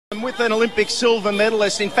I'm with an Olympic silver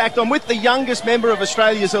medalist. In fact, I'm with the youngest member of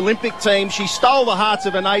Australia's Olympic team. She stole the hearts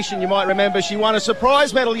of a nation, you might remember. She won a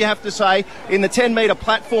surprise medal, you have to say, in the 10-metre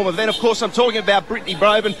platform event. Of course, I'm talking about Brittany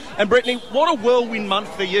Broben. And Brittany, what a whirlwind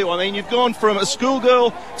month for you. I mean, you've gone from a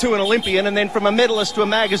schoolgirl to an Olympian and then from a medalist to a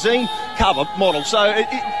magazine cover model. So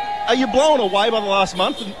are you blown away by the last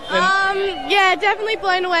month? Yeah, definitely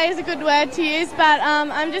blown away is a good word to use, but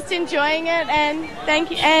I'm just enjoying it and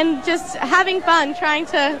thank you, and just having fun, trying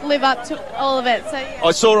to live up to all of it. So yeah.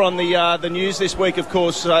 I saw on the news this week, of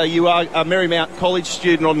course, you are a Marymount College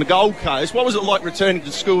student on the Gold Coast. What was it like returning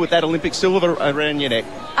to school with that Olympic silver around your neck?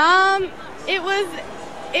 It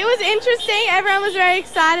was interesting. Everyone was very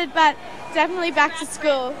excited, but definitely back to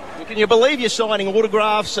school. Can you believe you're signing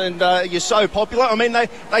autographs and you're so popular? I mean,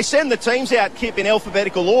 they send the teams out, Kip, in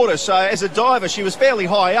alphabetical order. So as a diver, she was fairly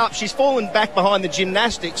high up. She's fallen back behind the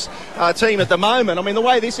gymnastics team at the moment. I mean, the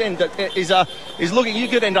way this end is looking, you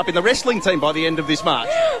could end up in the wrestling team by the end of this March.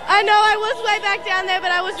 I know, I was way back down there,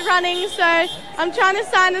 but I was running, so I'm trying to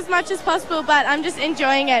sign as much as possible, but I'm just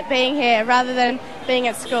enjoying it, being here, rather than being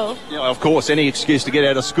at school. Yeah, of course, any excuse to get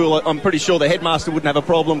out of school. I'm pretty sure the headmaster wouldn't have a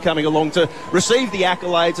problem coming along to receive the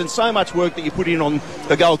accolades, and so much work that you put in on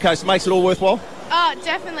the Gold Coast makes it all worthwhile. Oh,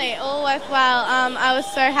 definitely, all worthwhile. I was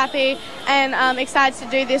so happy and excited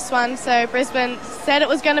to do this one. So Brisbane said it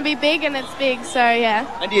was going to be big, and it's big, so yeah.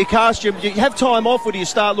 And do you have time off, or do you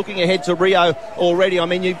start looking ahead to Rio already? I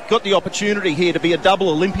mean, you've got the opportunity here to be a double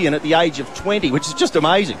Olympian at the age of 20, which is just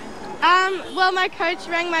amazing. Well, my coach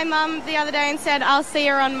rang my mum the other day and said I'll see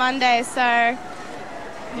her on Monday, so...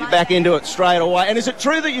 You're back into it straight away. And is it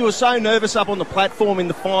true that you were so nervous up on the platform in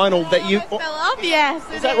the final that you... fell off? Yes.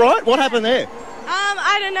 Is that right? What happened there?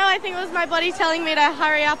 I don't know. I think it was my body telling me to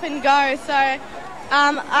hurry up and go. So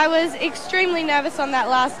I was extremely nervous on that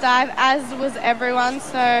last dive, as was everyone.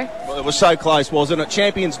 So well, it was so close, wasn't it?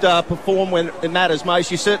 Champions perform when it matters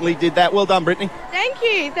most. You certainly did that. Well done, Brittany. Thank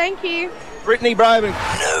you. Thank you. Brittany Broben.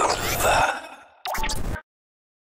 Nova.